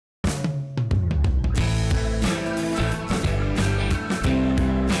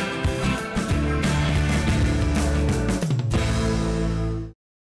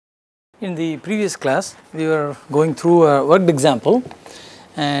In the previous class, we were going through a worked example,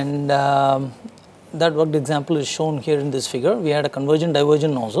 and that worked example is shown here in this figure. We had a convergent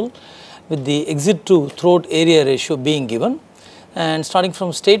divergent nozzle with the exit to throat area ratio being given, and starting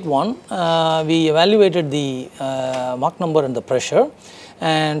from state 1, we evaluated the Mach number and the pressure,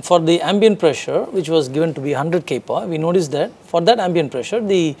 and for the ambient pressure, which was given to be 100 kPa, we noticed that for that ambient pressure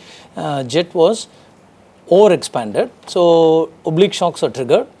the jet was over expanded, so oblique shocks are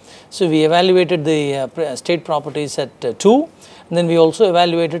triggered. So we evaluated the state properties at 2, and then we also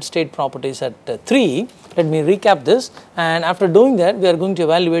evaluated state properties at 3. Let me recap this, and after doing that we are going to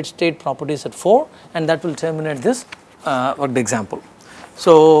evaluate state properties at 4, and that will terminate this worked example.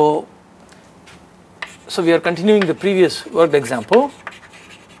 So we are continuing the previous worked example.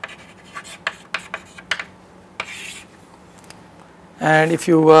 And if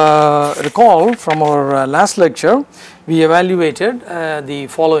you recall from our last lecture, we evaluated the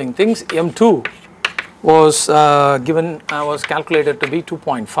following things. M2 was was calculated to be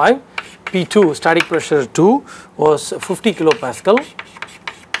 2.5. P2, static pressure 2, was 50 kilopascal,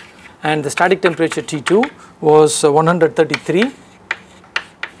 and the static temperature T2 was 133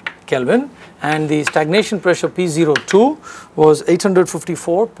 Kelvin, and the stagnation pressure P02 was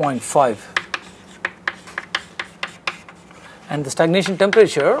 854.5. and the stagnation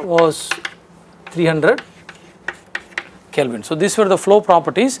temperature was 300 Kelvin. So these were the flow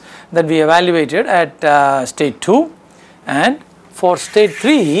properties that we evaluated at state 2, and for state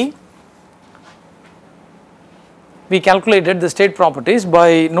 3 we calculated the state properties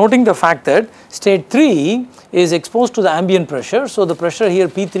by noting the fact that state 3 is exposed to the ambient pressure. So the pressure here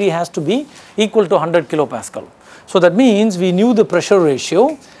P3 has to be equal to 100 kilopascal. So that means we knew the pressure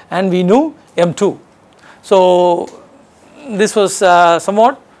ratio and we knew M2. So this was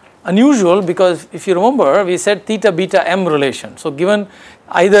somewhat unusual, because if you remember, we said theta beta m relation. So given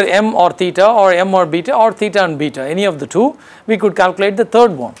either m or theta, or m or beta, or theta and beta, any of the two, we could calculate the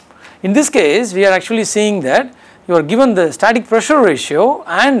third one. In this case, we are actually seeing that you are given the static pressure ratio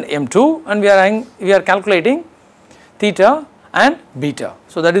and m2, and we are calculating theta and beta.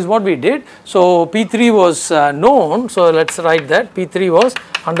 So that is what we did. So P3 was known, so let us write that P3 was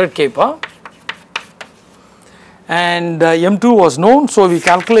 100 kPa. And M2 was known, so we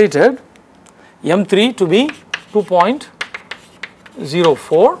calculated M3 to be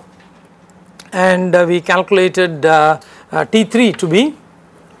 2.04, and we calculated T3 to be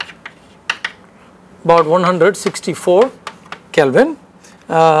about 164 Kelvin.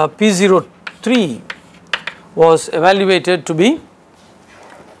 P03 was evaluated to be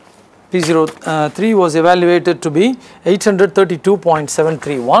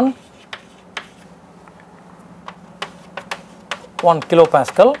 832.731 1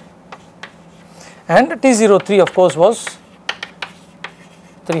 kilopascal, and T03 of course was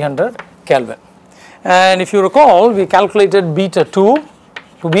 300 Kelvin. And if you recall, we calculated beta 2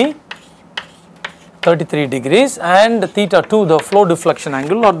 to be 33 degrees, and theta 2, the flow deflection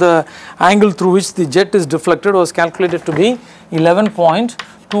angle, or the angle through which the jet is deflected, was calculated to be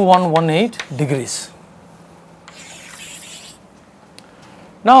 11.2118 degrees.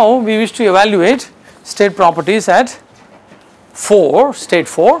 Now we wish to evaluate state properties at state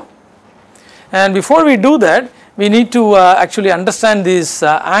 4, and before we do that, we need to actually understand these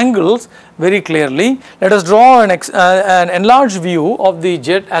angles very clearly. Let us draw an enlarged view of the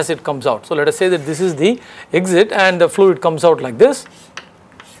jet as it comes out. So let us say that this is the exit and the fluid comes out like this.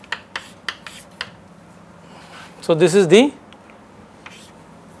 So this is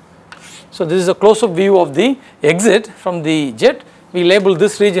a close-up view of the exit from the jet. We label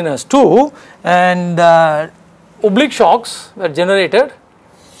this region as 2, and oblique shocks were generated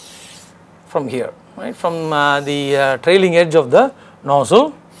from here, right, from the trailing edge of the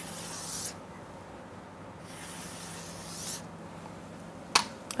nozzle.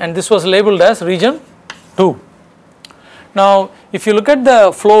 And this was labeled as region 2. Now if you look at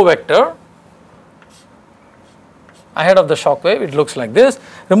the flow vector ahead of the shock wave, it looks like this.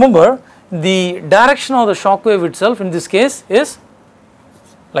 Remember, the direction of the shock wave itself in this case is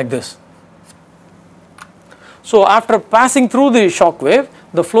like this. So after passing through the shock wave,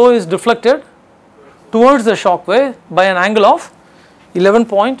 the flow is deflected towards the shock wave by an angle of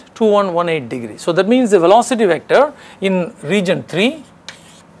 11.2118 degrees. So that means the velocity vector in region 3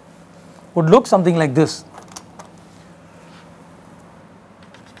 would look something like this.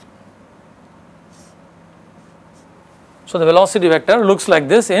 So the velocity vector looks like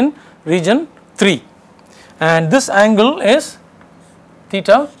this in region 3, and this angle is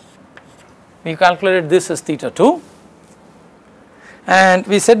theta. We calculated this as theta 2, and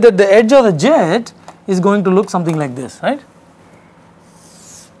we said that the edge of the jet is going to look something like this, right?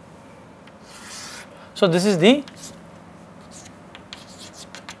 So this is the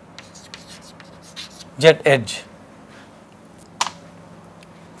jet edge.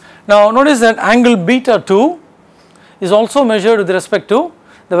 Now notice that angle beta 2 is also measured with respect to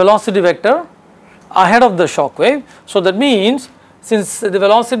the velocity vector ahead of the shock wave. So that means since the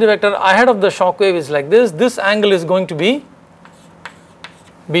velocity vector ahead of the shock wave is like this angle is going to be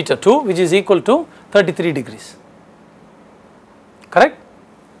beta 2, which is equal to 33 degrees, correct?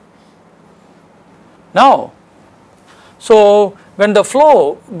 Now, so when the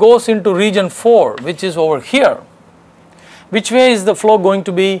flow goes into region 4, which is over here, which way is the flow going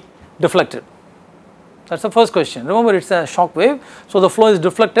to be deflected? That is the first question. Remember, it is a shock wave, so the flow is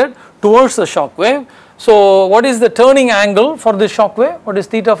deflected towards the shock wave. So what is the turning angle for this shock wave? What is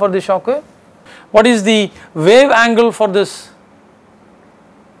theta for this shock wave? What is the wave angle for this,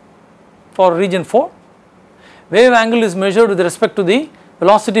 for region 4? Wave angle is measured with respect to the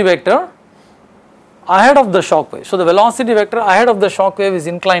velocity vector ahead of the shock wave. So the velocity vector ahead of the shock wave is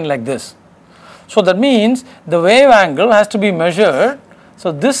inclined like this. So that means the wave angle has to be measured.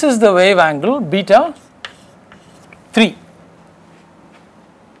 So this is the wave angle beta 3,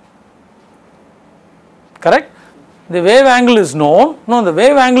 correct? The wave angle is known. No, the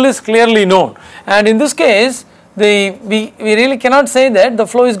wave angle is clearly known, and in this case we really cannot say that the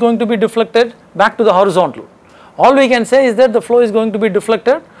flow is going to be deflected back to the horizontal. All we can say is that the flow is going to be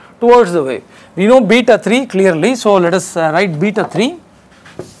deflected towards the wave. We know beta 3 clearly, so let us write beta 3.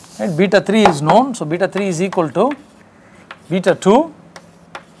 Right, beta 3 is known, so beta 3 is equal to beta 2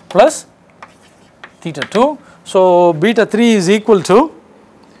 plus theta 2. So beta 3 is equal to,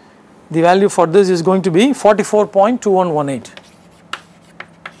 the value for this is going to be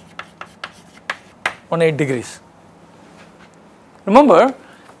 44.2118 degrees. Remember,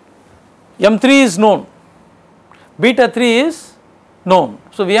 m3 is known, beta 3 is known.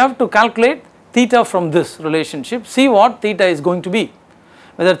 So we have to calculate theta from this relationship, see what theta is going to be.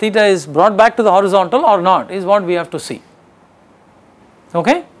 Whether theta is brought back to the horizontal or not is what we have to see.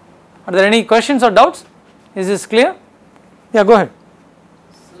 Okay? Are there any questions or doubts? Is this clear? Yeah, go ahead.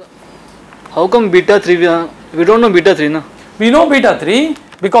 How come beta 3? We don't know beta 3, no? We know beta 3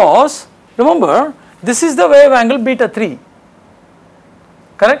 because remember, this is the wave angle beta 3,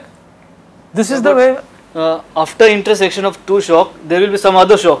 correct? This is the wave. After intersection of two shock, there will be some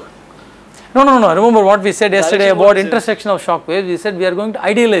other shock. No. Remember what we said yesterday about intersection of shock waves. We said we are going to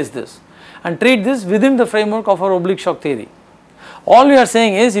idealize this and treat this within the framework of our oblique shock theory. All we are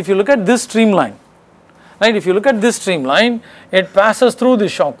saying is, if you look at this streamline, right? If you look at this streamline, it passes through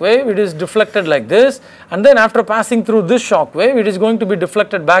this shock wave. It is deflected like this, and then after passing through this shock wave, it is going to be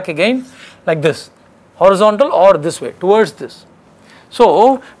deflected back again like this, horizontal or this way towards this.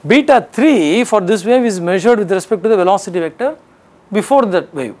 So beta 3 for this wave is measured with respect to the velocity vector before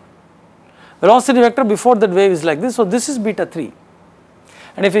that wave. Velocity vector before that wave is like this, so this is beta 3.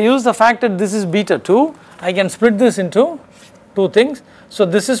 And if I use the fact that this is beta 2, I can split this into two things. So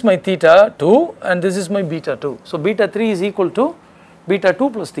this is my theta 2 and this is my beta 2. So beta 3 is equal to beta 2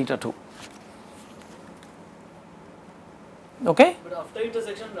 plus theta 2. Okay? But after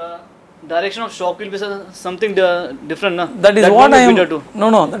intersection, direction of shock will be something different, no? That is what I am.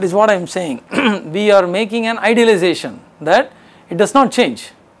 No, that is what I am saying. We are making an idealization that it does not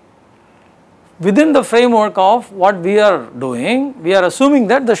change. Within the framework of what we are doing, we are assuming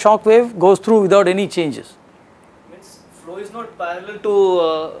that the shock wave goes through without any changes. Means flow is not parallel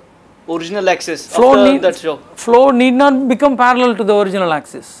to original axis after that shock. Flow need not become parallel to the original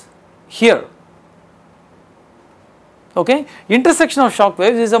axis here. Okay, intersection of shock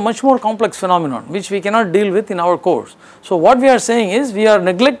waves is a much more complex phenomenon which we cannot deal with in our course. So what we are saying is we are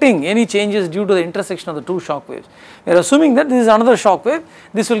neglecting any changes due to the intersection of the two shock waves. We are assuming that this is another shock wave.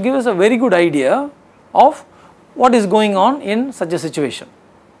 This will give us a very good idea of what is going on in such a situation.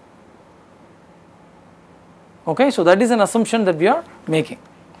 Okay, so that is an assumption that we are making,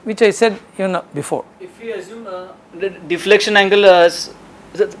 which I said even before. If we assume the deflection angle as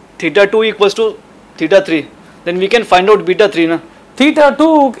theta 2 equals to theta 3, then we can find out beta 3, na? Theta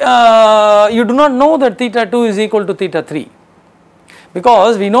 2, you do not know that theta 2 is equal to theta 3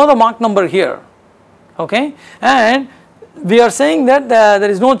 because we know the Mach number here, okay, and we are saying that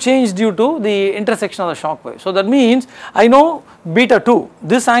there is no change due to the intersection of the shock wave. So that means I know beta 2,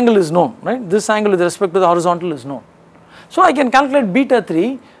 this angle is known, right, this angle with respect to the horizontal is known. So I can calculate beta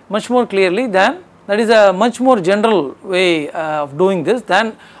 3 much more clearly than, that is a much more general way of doing this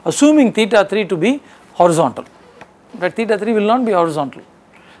than assuming theta 3 to be horizontal, but theta 3 will not be horizontal.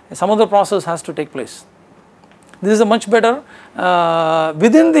 Some other process has to take place. This is a much better,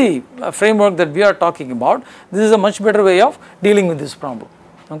 within the framework that we are talking about, this is a much better way of dealing with this problem.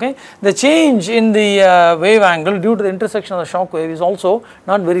 Okay. The change in the wave angle due to the intersection of the shock wave is also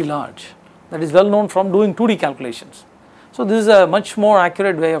not very large. That is well known from doing 2D calculations. So, this is a much more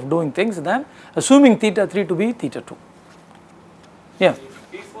accurate way of doing things than assuming theta 3 to be theta 2. Yeah.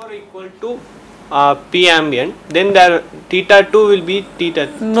 If P4 equal to P ambient, then the theta 2 will be theta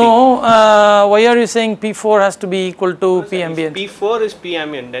 3. No, why are you saying P4 has to be equal to P ambient? P4 is P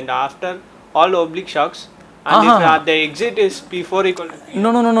ambient, then after all oblique shocks, and if the exit is P4 equal to P.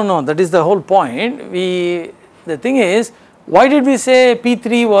 No, that is the whole point. The thing is, why did we say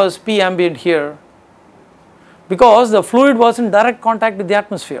P3 was P ambient here? Because the fluid was in direct contact with the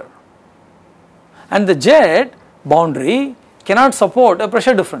atmosphere, and the jet boundary cannot support a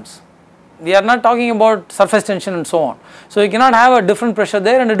pressure difference. We are not talking about surface tension and so on. So, you cannot have a different pressure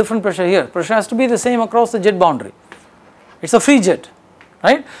there and a different pressure here. Pressure has to be the same across the jet boundary. It is a free jet,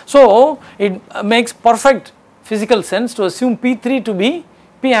 right. So, it makes perfect physical sense to assume P3 to be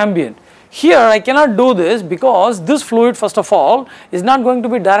P ambient. Here I cannot do this because this fluid, first of all, is not going to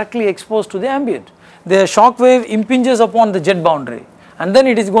be directly exposed to the ambient. The shock wave impinges upon the jet boundary, and then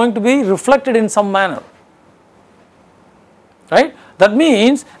it is going to be reflected in some manner, right. That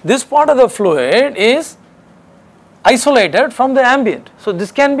means this part of the fluid is isolated from the ambient. So,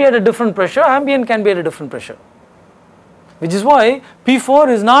 this can be at a different pressure, ambient can be at a different pressure, which is why P4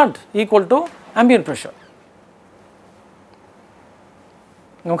 is not equal to ambient pressure.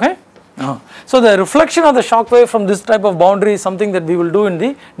 Okay. So, the reflection of the shock wave from this type of boundary is something that we will do in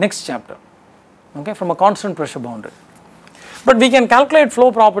the next chapter, okay, from a constant pressure boundary. But we can calculate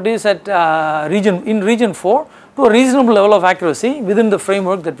flow properties at region 4 to a reasonable level of accuracy within the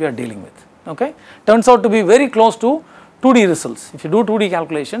framework that we are dealing with. Okay. Turns out to be very close to 2D results. If you do 2D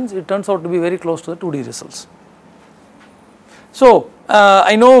calculations, it turns out to be very close to the 2D results. So,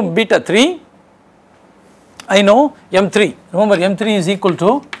 I know beta 3, I know M3. Remember, M3 is equal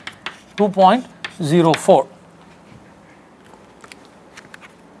to 2.04.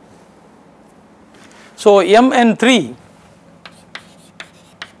 So, Mn3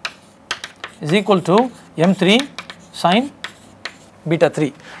 is equal to M3 sin beta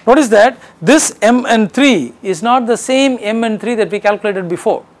 3. Notice that this Mn3 is not the same Mn3 that we calculated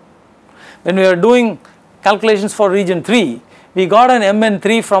before. When we are doing calculations for region 3, we got an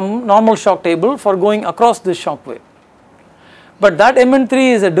Mn3 from normal shock table for going across this shock wave. But that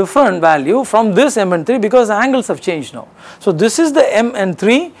Mn3 is a different value from this Mn3 because the angles have changed now. So, this is the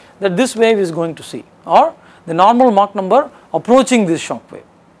Mn3 that this wave is going to see, or the normal Mach number approaching this shock wave.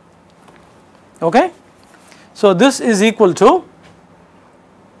 Okay. So, this is equal to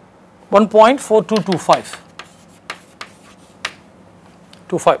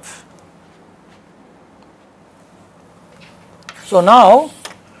 1.4225. So, now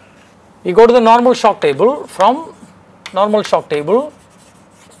we go to the normal shock table. From normal shock table,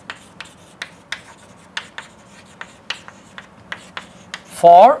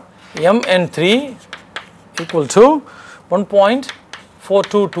 for Mn3 equal to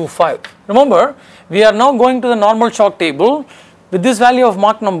 1.4225. Remember, we are now going to the normal shock table with this value of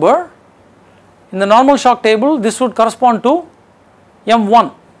Mach number. In the normal shock table, this would correspond to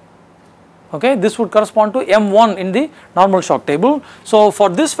M1. Okay, this would correspond to M1 in the normal shock table. So, for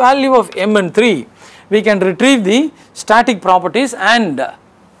this value of Mn3, we can retrieve the static properties and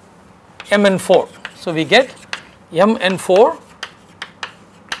Mn4. So, we get Mn4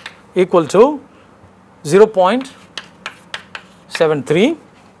 equal to 0.73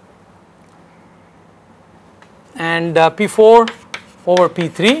 and P4 over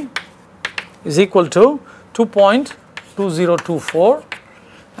P3 is equal to 2.2024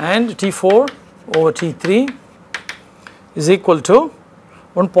 and T4 over T3 is equal to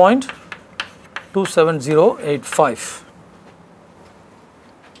 1.27085,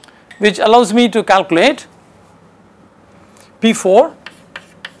 which allows me to calculate P4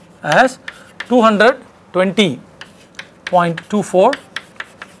 as 220.24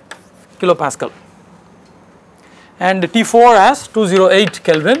 kilopascal and T4 as 208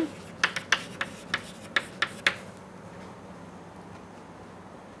 Kelvin.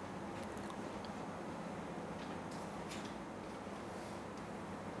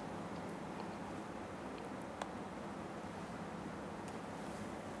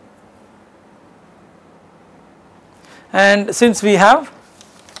 And since I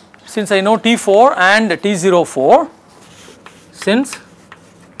know T4 and T04, since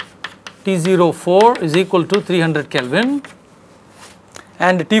T04 is equal to 300 Kelvin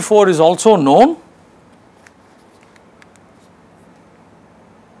and T4 is also known,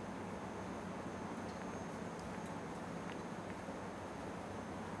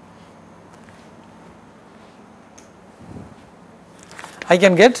 I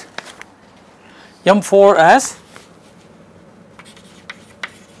can get M4 as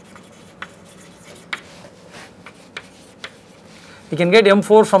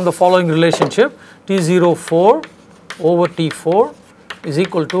from the following relationship: T04 over T4 is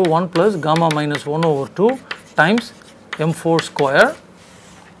equal to 1 plus gamma minus 1 over 2 times M4 square,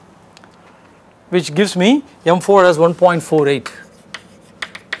 which gives me M4 as 1.48.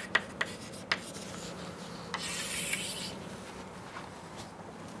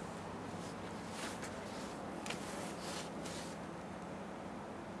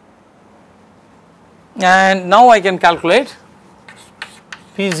 And now I can calculate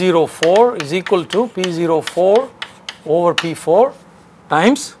P04 is equal to P04 over P4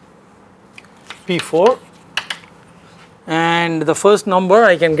 times P4, and the first number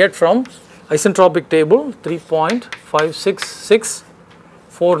I can get from isentropic table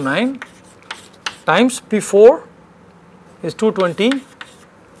 3.56649 times P4 is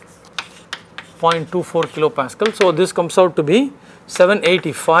 220.24 kilopascal. So this comes out to be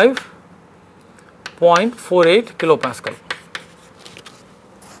 785.48 kilopascal.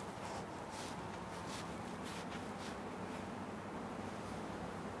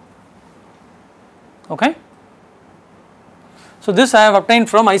 Okay. So this I have obtained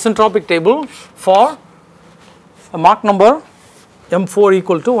from isentropic table for a Mach number M4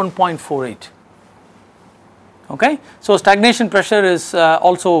 equal to 1.48. Okay. So stagnation pressure is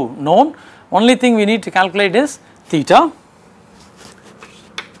also known. Only thing we need to calculate is theta,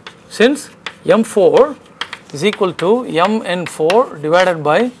 since M4 is equal to Mn4 divided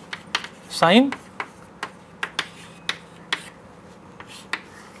by sine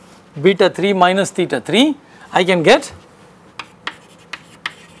beta 3 minus theta 3. I can get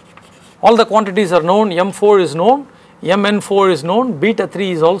all the quantities are known, M4 is known, Mn4 is known, beta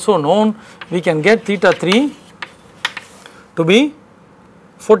 3 is also known. We can get theta 3 to be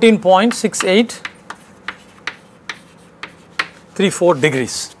 14.6834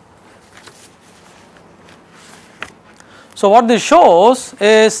 degrees. So what this shows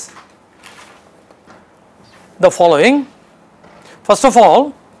is the following. First of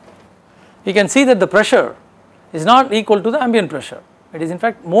all, you can see that the pressure is not equal to the ambient pressure. It is in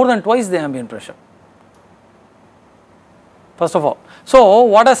fact more than twice the ambient pressure. First of all. So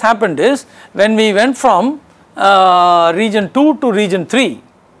what has happened is, when we went from region 2 to region 3,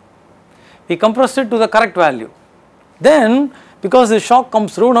 we compressed it to the correct value. Then because the shock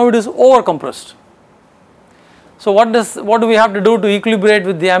comes through, now it is over compressed. So what do we have to do to equilibrate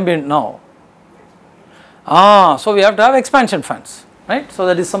with the ambient now? So we have to have expansion fans. Right. So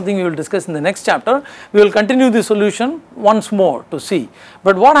that is something we will discuss in the next chapter. We will continue the solution once more to see.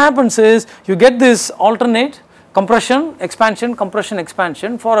 But what happens is, you get this alternate compression, expansion, compression,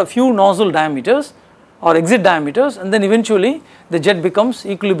 expansion for a few nozzle diameters or exit diameters, and then eventually the jet becomes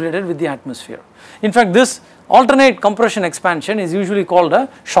equilibrated with the atmosphere. In fact, this alternate compression expansion is usually called a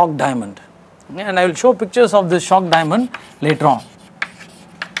shock diamond, and I will show pictures of this shock diamond later on.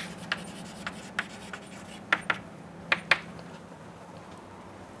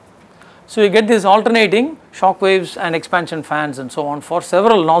 So you get these alternating shock waves and expansion fans and so on for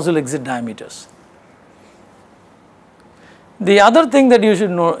several nozzle exit diameters. The other thing that you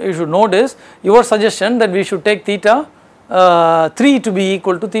should note is your suggestion that we should take theta 3 to be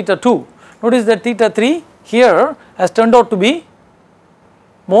equal to theta 2. Notice that theta 3 here has turned out to be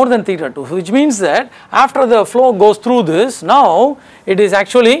more than theta 2, which means that after the flow goes through this, now it is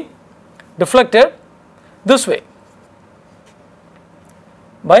actually deflected this way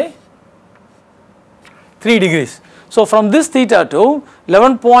by 3 degrees. So from this theta to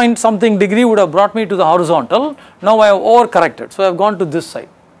 11 point something degree would have brought me to the horizontal. Now I have over corrected, so I have gone to this side,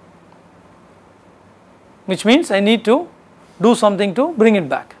 which means I need to do something to bring it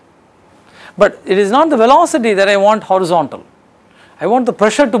back. But it is not the velocity that I want horizontal, I want the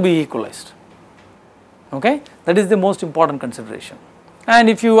pressure to be equalized. Okay, that is the most important consideration.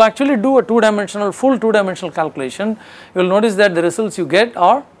 And if you actually do a full two-dimensional calculation, you will notice that the results you get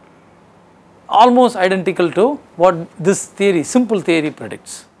are almost identical to what this theory, simple theory,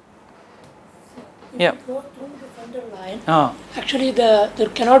 predicts. Yeah. Go through the center line. Actually, there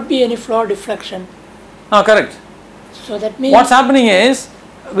cannot be any floor deflection. Correct. So that means what's happening is,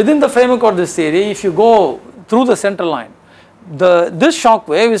 within the framework of this theory, if you go through the center line, this shock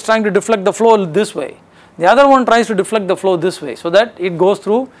wave is trying to deflect the flow this way. The other one tries to deflect the flow this way, so that it goes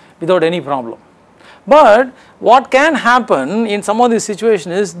through without any problem. But what can happen in some of these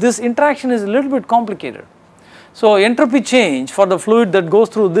situations is, this interaction is a little bit complicated. So entropy change for the fluid that goes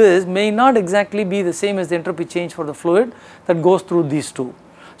through this may not exactly be the same as the entropy change for the fluid that goes through these two.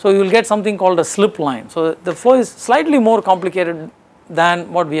 So you will get something called a slip line. So the flow is slightly more complicated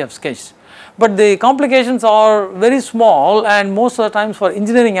than what we have sketched. But the complications are very small, and most of the times for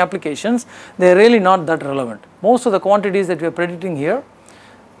engineering applications they are really not that relevant. Most of the quantities that we are predicting here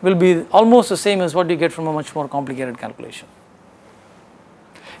will be almost the same as what you get from a much more complicated calculation.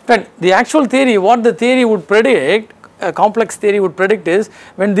 But the actual theory, what the theory would predict, a complex theory would predict, is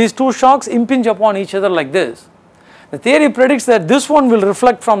when these two shocks impinge upon each other like this, the theory predicts that this one will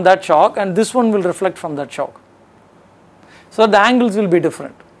reflect from that shock and this one will reflect from that shock. So the angles will be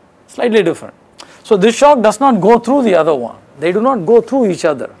different, slightly different. So this shock does not go through the other one, they do not go through each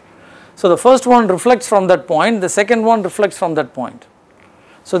other. So the first one reflects from that point, the second one reflects from that point.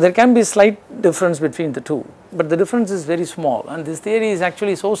 So there can be slight difference between the two, but the difference is very small, and this theory is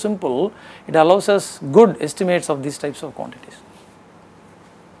actually so simple, it allows us good estimates of these types of quantities.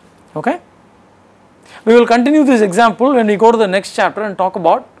 Okay? We will continue this example when we go to the next chapter and talk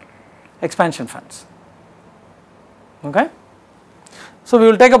about expansion fans. Okay? So we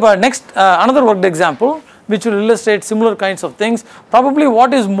will take up another worked example which will illustrate similar kinds of things. Probably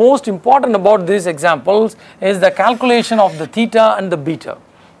what is most important about these examples is the calculation of the theta and the beta.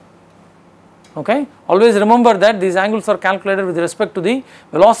 Okay? Always remember that these angles are calculated with respect to the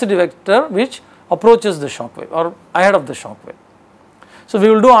velocity vector which approaches the shock wave or ahead of the shock wave. So we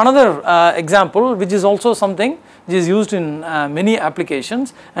will do another example which is also something which is used in many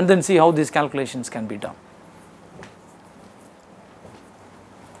applications, and then see how these calculations can be done.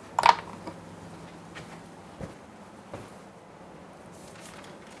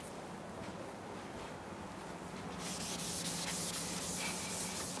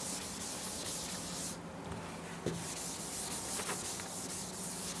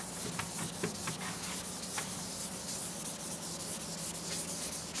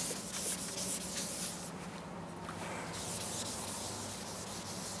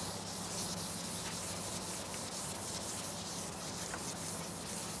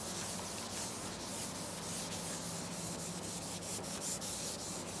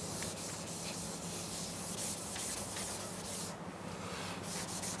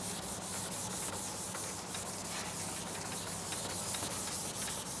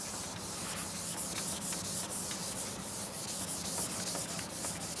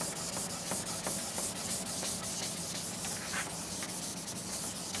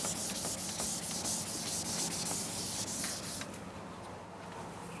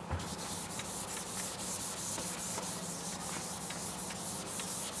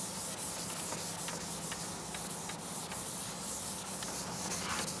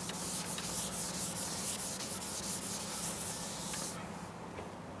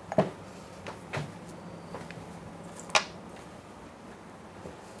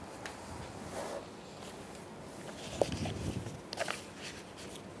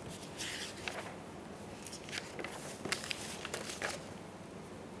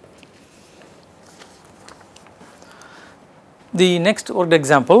 The next worked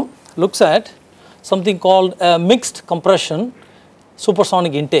example looks at something called a mixed compression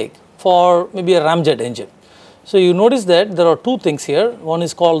supersonic intake for maybe a ramjet engine. So you notice that there are two things here, one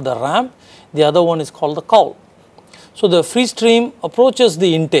is called the ram, the other one is called the cowl. So the free stream approaches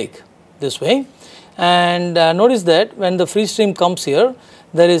the intake this way, and notice that when the free stream comes here,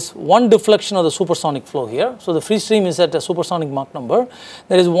 there is one deflection of the supersonic flow here. So the free stream is at a supersonic Mach number,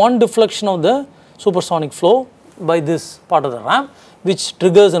 there is one deflection of the supersonic flow by this part of the ram which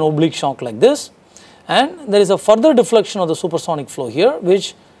triggers an oblique shock like this, and there is a further deflection of the supersonic flow here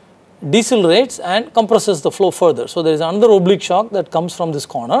which decelerates and compresses the flow further. So there is another oblique shock that comes from this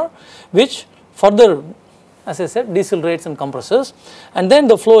corner which further, as I said, decelerates and compresses, and then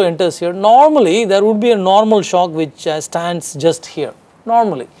the flow enters here. Normally there would be a normal shock which stands just here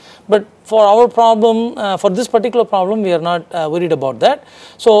normally, but for our problem, for this particular problem, we are not worried about that.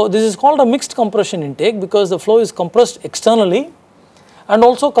 So this is called a mixed compression intake because the flow is compressed externally and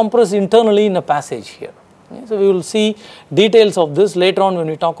also compressed internally in a passage here. Okay, so we will see details of this later on when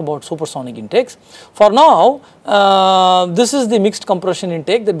we talk about supersonic intakes. For now, this is the mixed compression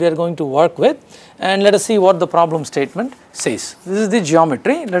intake that we are going to work with, and let us see what the problem statement says. This is the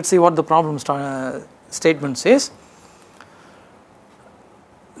geometry. Let us see what the problem statement says.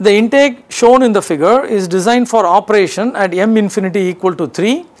 The intake shown in the figure is designed for operation at m infinity equal to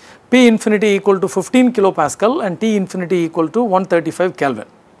 3, p infinity equal to 15 kilopascal and T infinity equal to 135 Kelvin.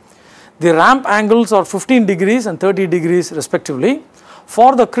 The ramp angles are 15 degrees and 30 degrees respectively.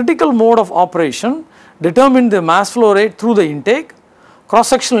 For the critical mode of operation, determine the mass flow rate through the intake,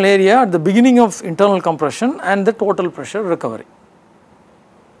 cross-sectional area at the beginning of internal compression and the total pressure recovery.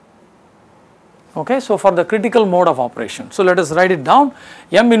 Okay, so for the critical mode of operation. So let us write it down.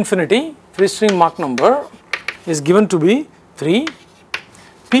 M infinity, free stream Mach number, is given to be 3,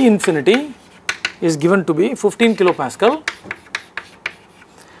 P infinity is given to be 15 kilopascal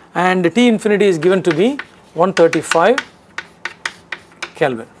and T infinity is given to be 135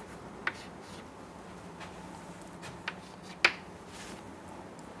 Kelvin.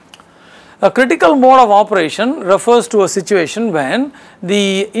 A critical mode of operation refers to a situation when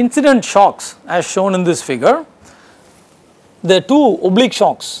the incident shocks, as shown in this figure, the two oblique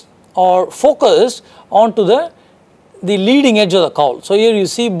shocks are focused onto the leading edge of the cowl. So, here you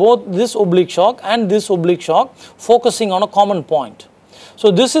see both this oblique shock and this oblique shock focusing on a common point. So,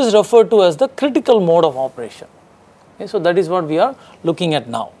 this is referred to as the critical mode of operation. Okay, so, that is what we are looking at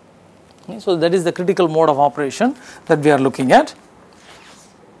now. Okay, so, that is the critical mode of operation that we are looking at.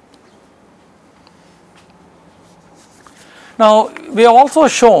 Now, we have also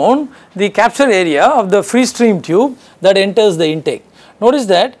shown the capture area of the free stream tube that enters the intake. Notice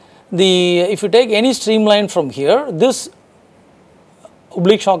that if you take any streamline from here, this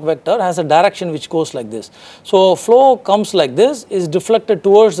oblique shock vector has a direction which goes like this. So, flow comes like this, is deflected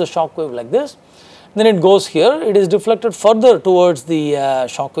towards the shock wave like this, then it goes here, it is deflected further towards the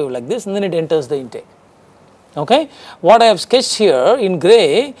shock wave like this, and then it enters the intake. Okay. What I have sketched here in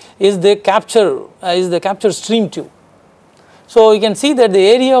gray is the capture stream tube. So, you can see that the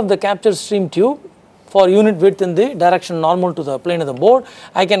area of the capture stream tube for unit width in the direction normal to the plane of the board,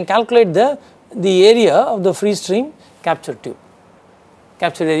 I can calculate the area of the free stream capture tube,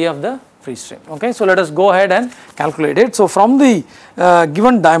 capture area of the free stream. Okay. So, let us go ahead and calculate it. So, from the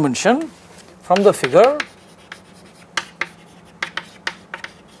given dimension, from the figure,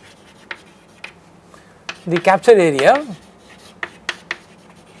 the capture area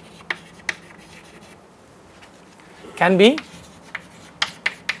can be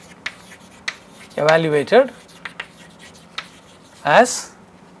evaluated as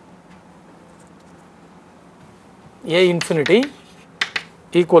A infinity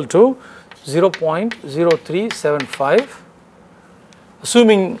equal to 0.0375,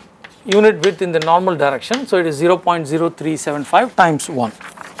 assuming unit width in the normal direction. So, it is 0.0375 times 1.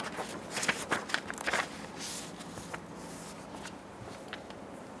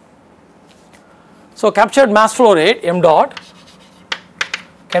 So, captured mass flow rate m dot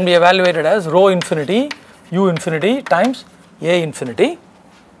can be evaluated as rho infinity u infinity times A infinity,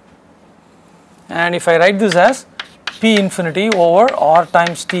 and if I write this as P infinity over R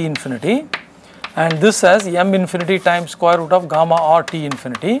times T infinity, and this as m infinity times square root of gamma R T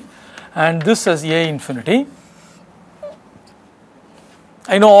infinity, and this as A infinity.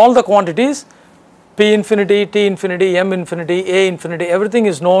 I know all the quantities P infinity, T infinity, m infinity, A infinity, everything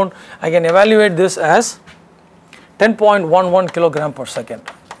is known. I can evaluate this as 10.11 kilogram per second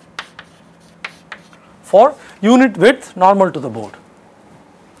for unit width normal to the board.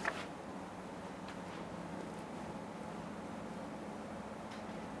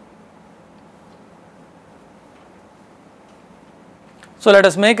 So, let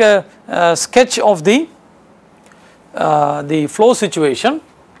us make a sketch of the flow situation.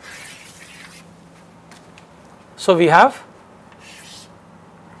 So, we have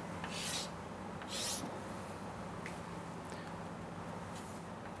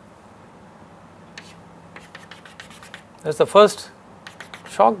that is the first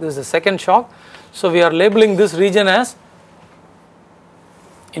shock, this is the second shock. So, we are labeling this region as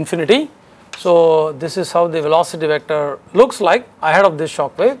infinity. So, this is how the velocity vector looks like ahead of this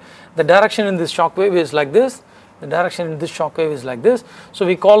shock wave. The direction in this shock wave is like this, the direction in this shock wave is like this. So,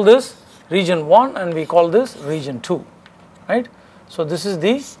 we call this region 1 and we call this region 2, right. So, this is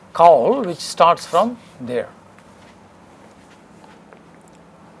the cowl which starts from there.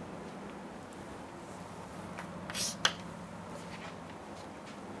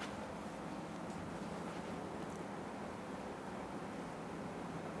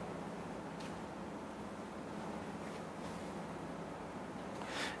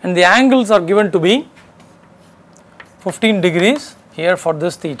 And the angles are given to be 15 degrees here for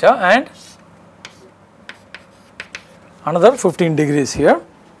this theta and another 15 degrees here.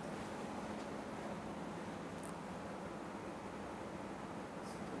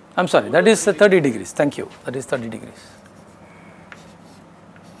 I am sorry, that is 30 degrees, thank you, that is 30 degrees.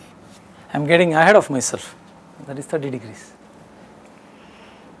 I am getting ahead of myself, that is 30 degrees.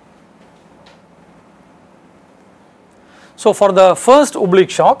 So, for the first oblique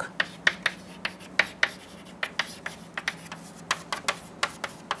shock,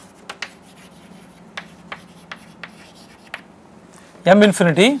 m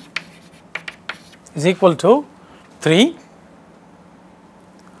infinity is equal to 3,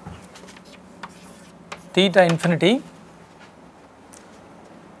 theta infinity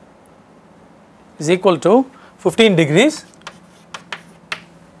is equal to 15 degrees,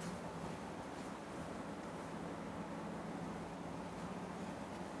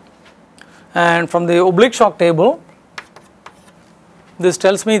 and from the oblique shock table, this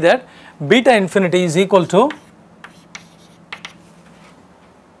tells me that beta infinity is equal to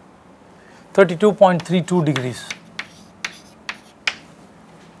 32.32 degrees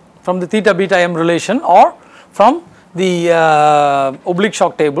from the theta beta m relation, or from the oblique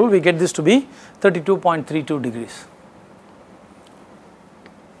shock table we get this to be 32.32 degrees.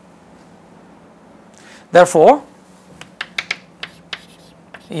 Therefore,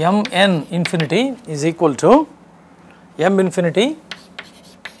 mn infinity is equal to m infinity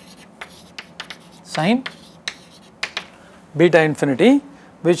sine beta infinity,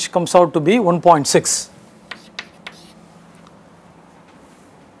 which comes out to be 1.6.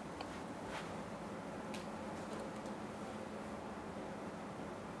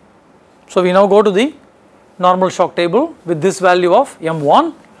 So, we now go to the normal shock table with this value of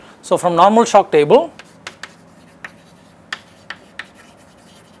m1. So, from normal shock table,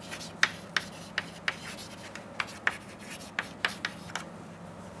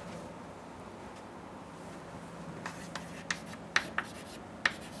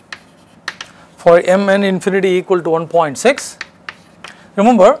 for mn infinity equal to 1.6,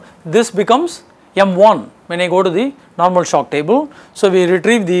 remember this becomes m1 when I go to the normal shock table. So, we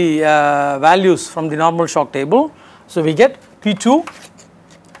retrieve the values from the normal shock table. So, we get P1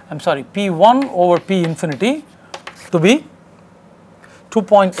 over P infinity to be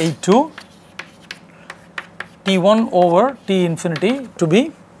 2.82, T1 over T infinity to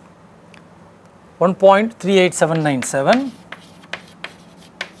be 1.38797,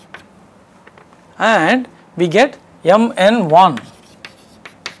 and we get mn1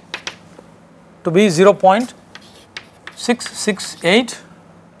 to be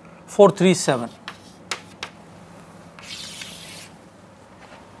 0.668437.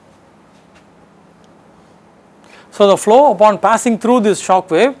 So, the flow upon passing through this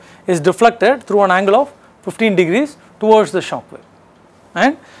shock wave is deflected through an angle of 15 degrees towards the shock wave,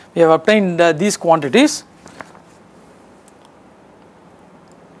 and we have obtained these quantities.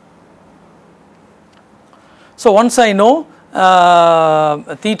 So, once I know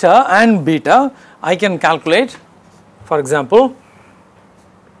theta and beta, I can calculate, for example,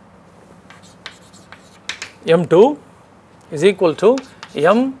 m2 is equal to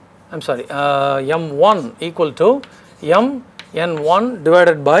m1 equal to mn1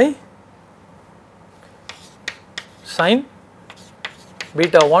 divided by sine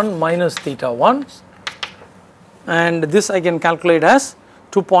beta 1 minus theta 1, and this I can calculate as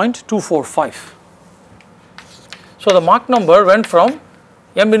 2.245. So, the Mach number went from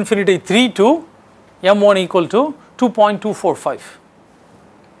m infinity 3 to m1 equal to 2.245.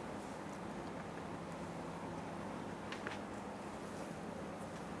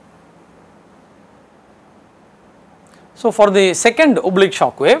 So, for the second oblique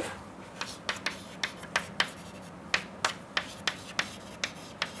shock wave,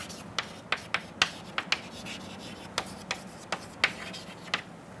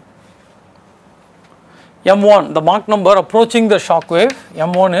 m1, the Mach number approaching the shock wave,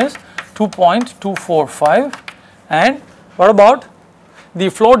 m1 is 2.245, and what about the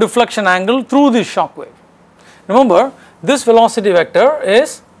flow deflection angle through this shock wave? Remember, this velocity vector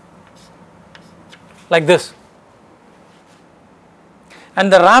is like this,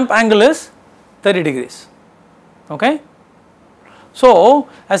 and the ramp angle is 30 degrees. Okay. So,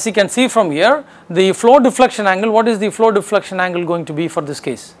 as you can see from here, the flow deflection angle, what is the flow deflection angle going to be for this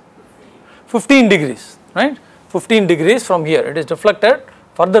case? 15 degrees, right? 15 degrees from here, it is deflected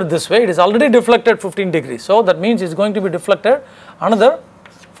further this way, it is already deflected 15 degrees. So, that means it is going to be deflected another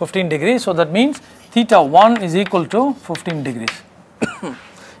 15 degrees. So, that means theta 1 is equal to 15 degrees.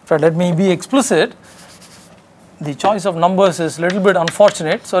 So, let me be explicit, the choice of numbers is little bit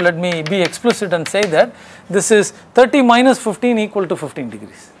unfortunate. So, let me be explicit and say that this is 30 minus 15 equal to 15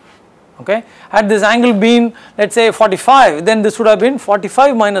 degrees. Okay. Had this angle been, let us say 45, then this would have been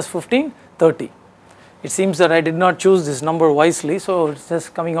 45 minus 15, 30. It seems that I did not choose this number wisely, so it is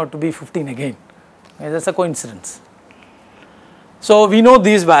just coming out to be 15 again. Okay, that is a coincidence. So, we know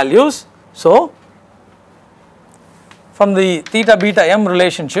these values. So, from the theta beta m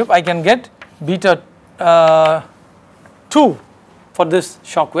relationship, I can get beta 2 for this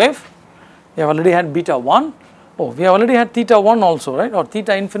shock wave. We have already had beta 1. Oh, we have already had theta 1 also, right, or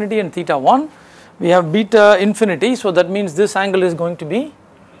theta infinity and theta 1. We have beta infinity. So, that means this angle is going to be,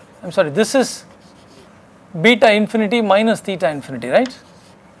 I am sorry, this is beta infinity minus theta infinity, right?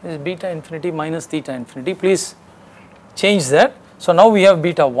 This is beta infinity minus theta infinity. Please change that. So, now we have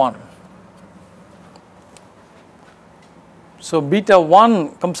beta 1. So, beta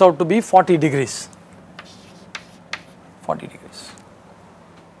 1 comes out to be 40 degrees. 40 degrees.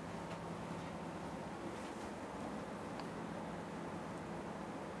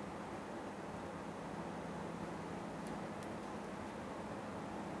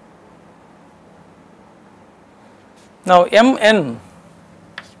 Now Mn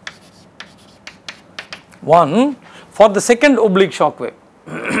 1 for the second oblique shock wave.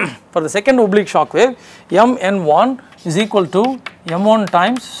 For the second oblique shock wave, Mn1 is equal to m1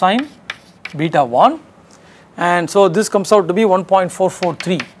 times sine beta 1, and so this comes out to be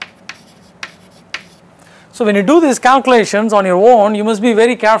 1.443. So when you do these calculations on your own, you must be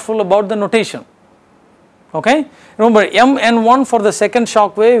very careful about the notation. Okay? Remember, Mn1 for the second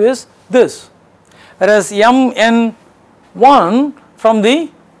shock wave is this, whereas Mn1 from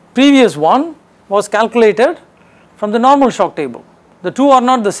the previous one was calculated from the normal shock table. The two are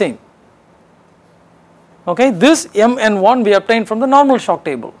not the same. Okay? This Mn1 we obtained from the normal shock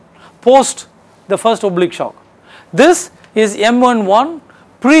table post the first oblique shock. This is Mn1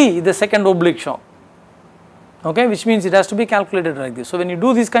 pre the second oblique shock. Okay, which means it has to be calculated like this. So when you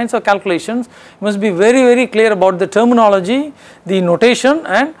do these kinds of calculations, you must be very, very clear about the terminology, the notation,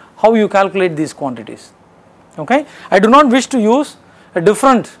 and how you calculate these quantities. Okay, I do not wish to use a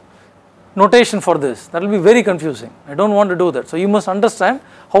different notation for this. That will be very confusing. I don't want to do that. So you must understand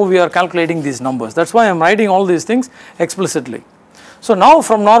how we are calculating these numbers. That's why I am writing all these things explicitly. So now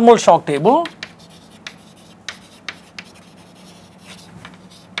from normal shock table,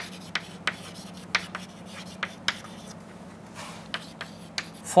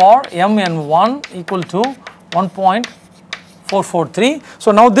 for Mn1 equal to 1.443.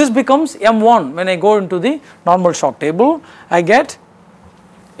 So now this becomes M1 when I go into the normal shock table. I get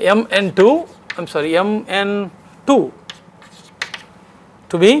Mn2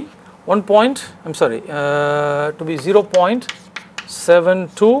 to be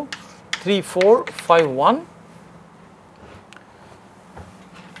 0.723451.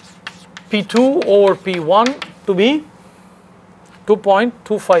 P2 over P1 to be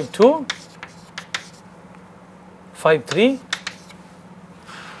 2.25253,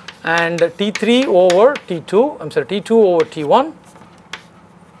 and T3 over T2, T2 over T1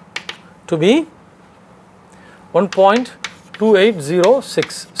 to be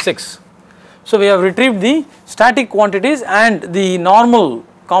 1.28066. So we have retrieved the static quantities and the normal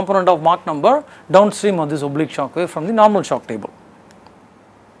component of Mach number downstream of this oblique shock wave from the normal shock table.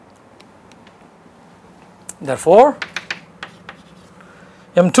 Therefore,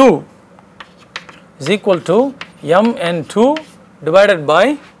 M2 is equal to Mn2 divided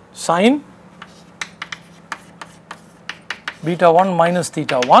by sine beta 1 minus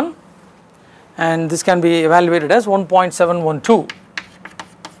theta 1, and this can be evaluated as 1.712.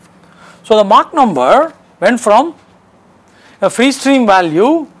 So the Mach number went from a free stream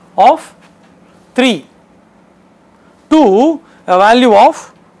value of 3 to a value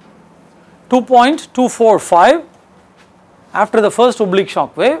of 2.245 after the first oblique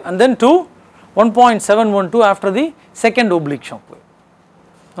shock wave, and then to 1.712 after the second oblique shock wave.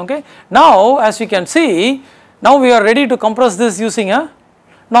 Okay. Now as you can see, now we are ready to compress this using a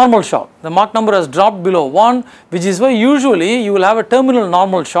normal shock. The Mach number has dropped below 1, which is why usually you will have a terminal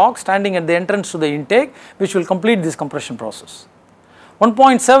normal shock standing at the entrance to the intake, which will complete this compression process.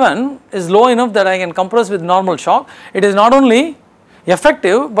 1.7 is low enough that I can compress with normal shock. It is not only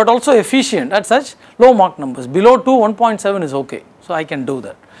effective but also efficient at such low Mach numbers. Below 2, 1.7 is okay, so I can do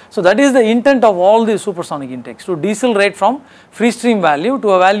that. So that is the intent of all these supersonic intakes, to decelerate from free stream value to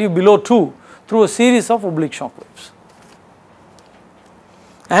a value below 2 through a series of oblique shock waves.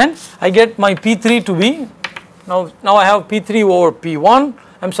 And I get my P3 to be, now I have P3 over P1,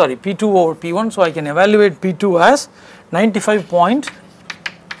 P2 over P1, so I can evaluate P2 as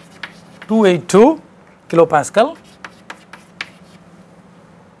 95.282 kilopascal,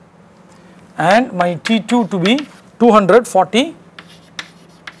 and my T2 to be 240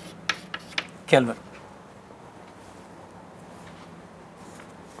 Kelvin.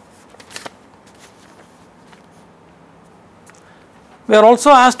 We are also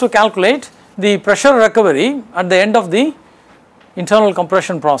asked to calculate the pressure recovery at the end of the internal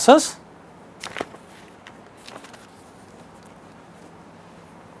compression process.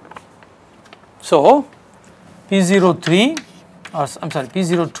 So P03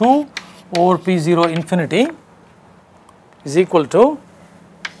 P02 over P0 infinity is equal to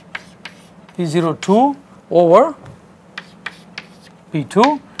P02 over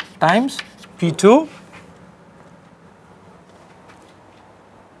P2 times P2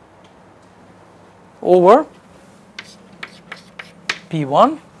 over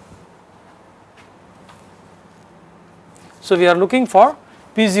P1. So we are looking for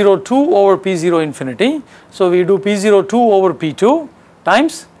P02 over P0 infinity. So we do P02 over P2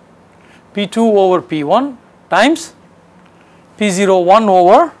 times P2 over P1 times P01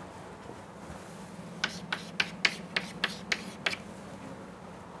 over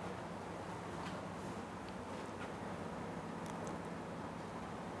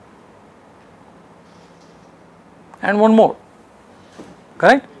and one more,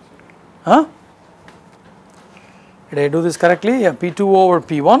 correct? Huh? Did I do this correctly? Yeah, P2 over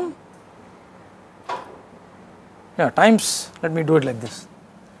P1, yeah, times, let me do it like this,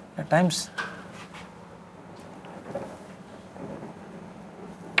 yeah, times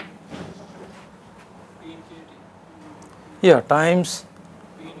times,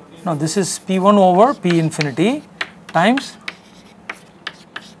 now this is P1 over P infinity times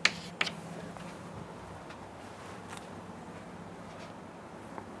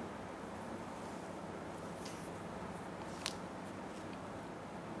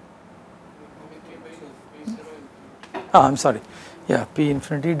I am sorry, yeah, P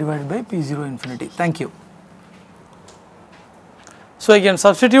infinity divided by P0 infinity, thank you. So, I can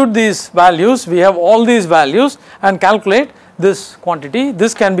substitute these values, we have all these values and calculate this quantity.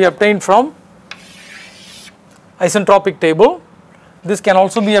 This can be obtained from isentropic table, this can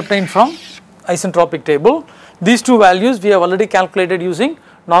also be obtained from isentropic table. These two values we have already calculated using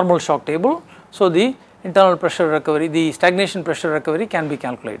normal shock table. So, the internal pressure recovery, the stagnation pressure recovery can be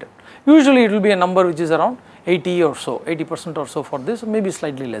calculated. Usually it will be a number which is around 80 or so, 80% or so for this, maybe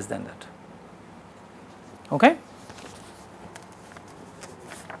slightly less than that. Okay.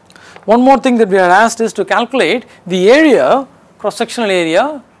 One more thing that we are asked is to calculate the area, cross sectional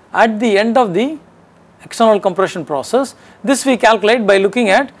area at the end of the external compression process. This we calculate by looking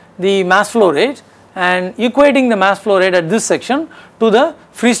at the mass flow rate and equating the mass flow rate at this section to the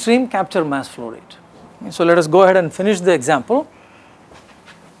free stream capture mass flow rate. So, let us go ahead and finish the example.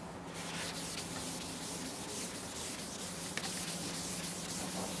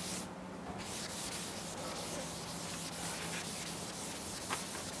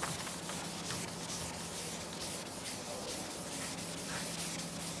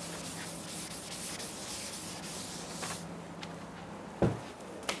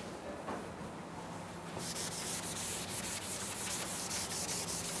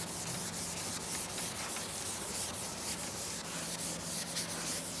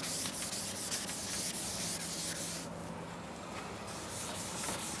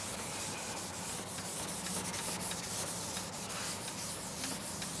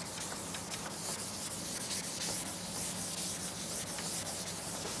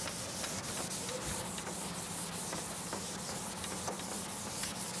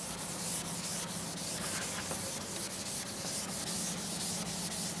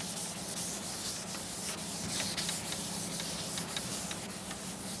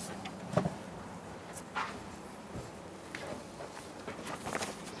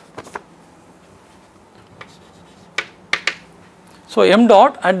 So, m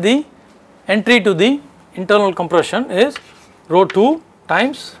dot at the entry to the internal compression is rho 2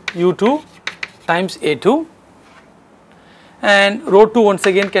 times U2 times A2, and rho 2 once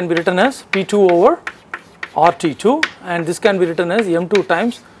again can be written as P2 over RT2, and this can be written as m2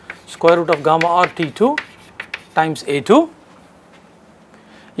 times square root of gamma RT2 times A2.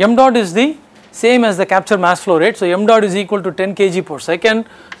 M dot is the same as the capture mass flow rate. So, m dot is equal to 10 kg per second.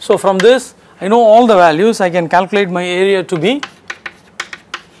 So, from this I know all the values, I can calculate my area to be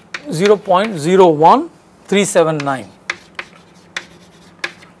 0.01379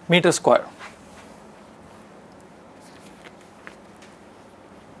 meter square.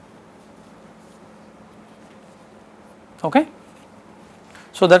 Okay.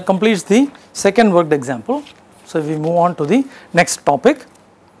 So, that completes the second worked example. So, we move on to the next topic.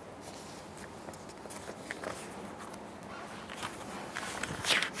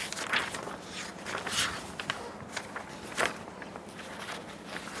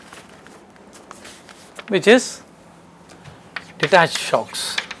 Which is detached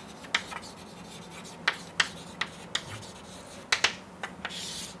shocks.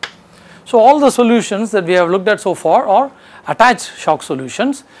 So, all the solutions that we have looked at so far are attached shock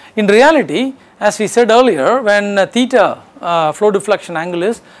solutions. In reality, as we said earlier, when theta flow deflection angle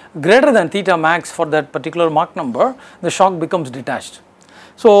is greater than theta max for that particular Mach number, the shock becomes detached.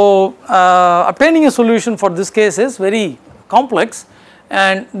 So, obtaining a solution for this case is very complex,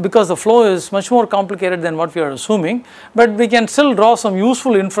 and because the flow is much more complicated than what we are assuming, but we can still draw some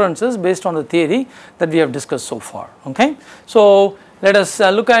useful inferences based on the theory that we have discussed so far. Okay. So, let us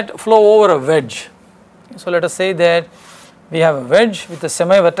look at flow over a wedge. So, let us say that we have a wedge with a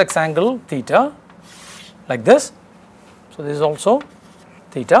semi-vertex angle theta like this. So, this is also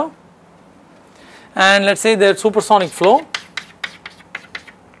theta, and let us say that supersonic flow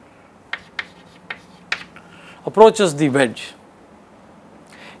approaches the wedge.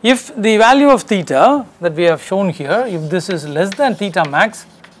 If the value of theta that we have shown here, if this is less than theta max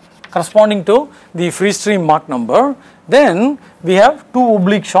corresponding to the free stream Mach number, then we have two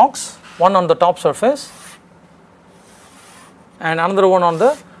oblique shocks, one on the top surface and another one on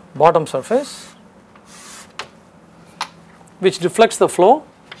the bottom surface, which deflects the flow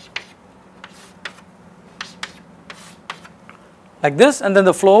like this, and then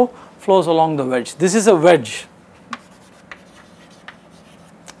the flow flows along the wedge. This is a wedge.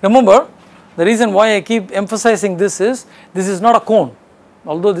 Remember, the reason why I keep emphasizing this is not a cone.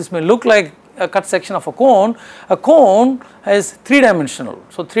 Although this may look like a cut section of a cone is 3-dimensional.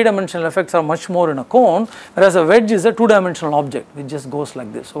 So 3-dimensional effects are much more in a cone, whereas a wedge is a 2-dimensional object which just goes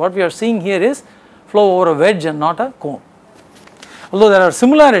like this. So what we are seeing here is flow over a wedge and not a cone. Although there are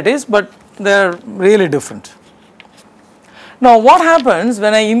similarities, but they are really different. Now what happens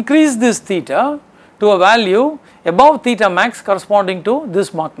when I increase this theta to a value above theta max corresponding to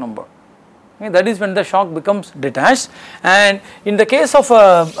this Mach number? Okay, that is when the shock becomes detached, and in the case of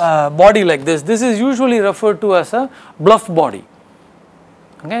a body like this is usually referred to as a bluff body.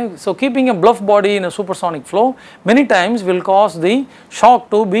 Okay, so keeping a bluff body in a supersonic flow many times will cause the shock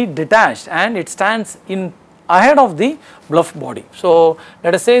to be detached and it stands in ahead of the bluff body. So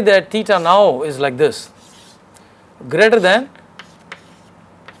let us say that theta now is like this, greater than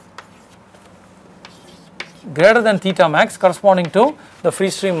theta max corresponding to the free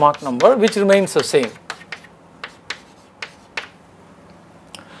stream Mach number, which remains the same.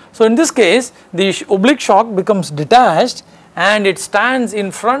 So in this case the oblique shock becomes detached and it stands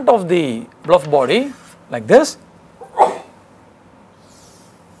in front of the bluff body like this.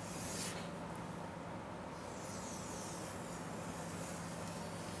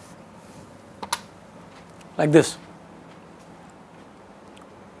 Like this.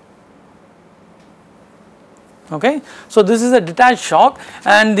 Okay. So this is a detached shock,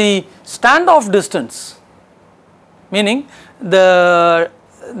 and the standoff distance, meaning the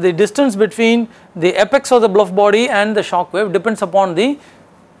distance between the apex of the bluff body and the shock wave depends upon the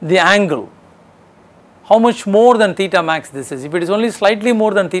angle, how much more than theta max this is. If it is only slightly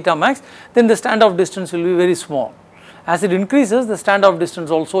more than theta max, then the standoff distance will be very small. As it increases, the standoff distance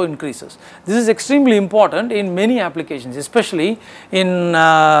also increases. This is extremely important in many applications, especially in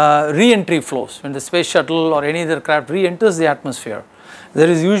re-entry flows. When the space shuttle or any other craft re-enters the atmosphere, there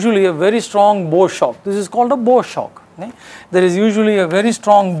is usually a very strong bow shock. This is called a bow shock. Okay? There is usually a very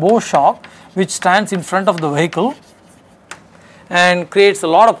strong bow shock which stands in front of the vehicle and creates a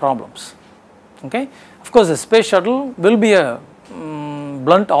lot of problems. Okay? Of course, the space shuttle will be a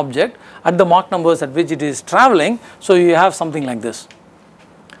blunt object at the Mach numbers at which it is traveling, so you have something like this.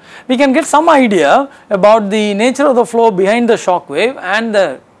 We can get some idea about the nature of the flow behind the shock wave and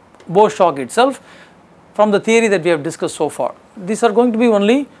the bow shock itself from the theory that we have discussed so far. These are going to be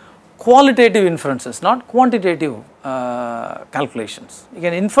only qualitative inferences, not quantitative calculations. You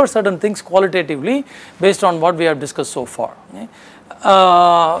can infer certain things qualitatively based on what we have discussed so far. Okay?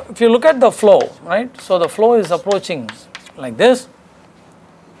 If you look at the flow, right, so the flow is approaching like this.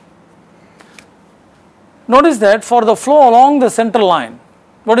 Notice that for the flow along the center line,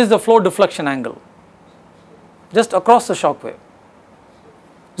 what is the flow deflection angle? Just across the shock wave,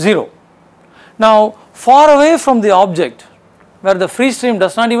 0. Now far away from the object, where the free stream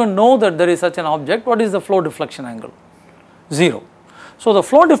does not even know that there is such an object, what is the flow deflection angle? 0. So the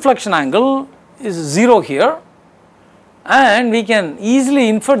flow deflection angle is 0 here, and we can easily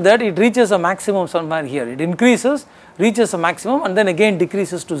infer that it reaches a maximum somewhere here. It increases, reaches a maximum, and then again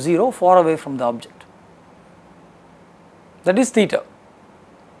decreases to 0 far away from the object. That is theta.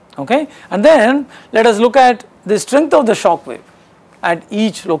 Okay? And then let us look at the strength of the shock wave at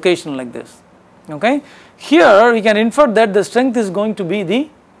each location like this. Okay? Here we can infer that the strength is going to be the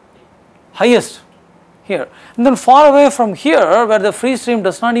highest here, and then far away from here, where the free stream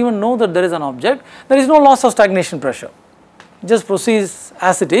does not even know that there is an object, there is no loss of stagnation pressure. It just proceeds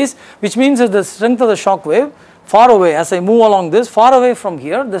as it is, which means that the strength of the shock wave far away, as I move along this, far away from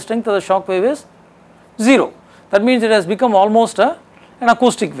here, the strength of the shock wave is 0. That means it has become almost an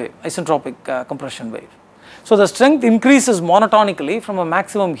acoustic wave, isentropic compression wave. So the strength increases monotonically from a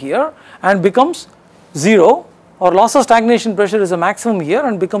maximum here and becomes 0, or loss of stagnation pressure is a maximum here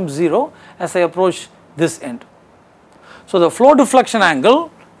and becomes 0 as I approach this end. So the flow deflection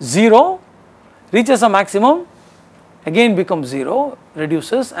angle 0, reaches a maximum, again becomes 0,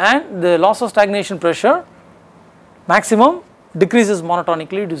 reduces, and the loss of stagnation pressure maximum decreases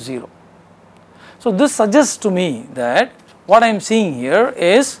monotonically to 0. So this suggests to me that what I am seeing here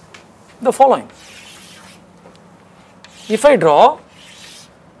is the following. If I draw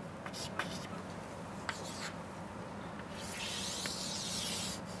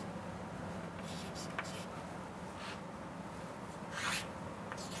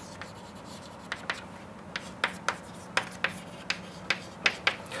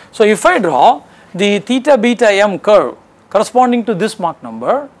the theta beta m curve corresponding to this Mach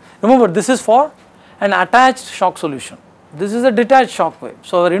number. Remember, this is for an attached shock solution. This is a detached shock wave.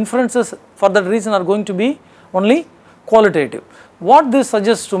 So, our inferences for that reason are going to be only qualitative. What this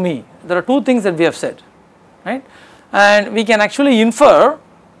suggests to me, there are two things that we have said, right, and we can actually infer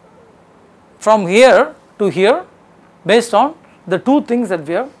from here to here based on the two things that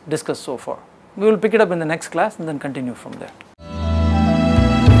we have discussed so far. We will pick it up in the next class and then continue from there.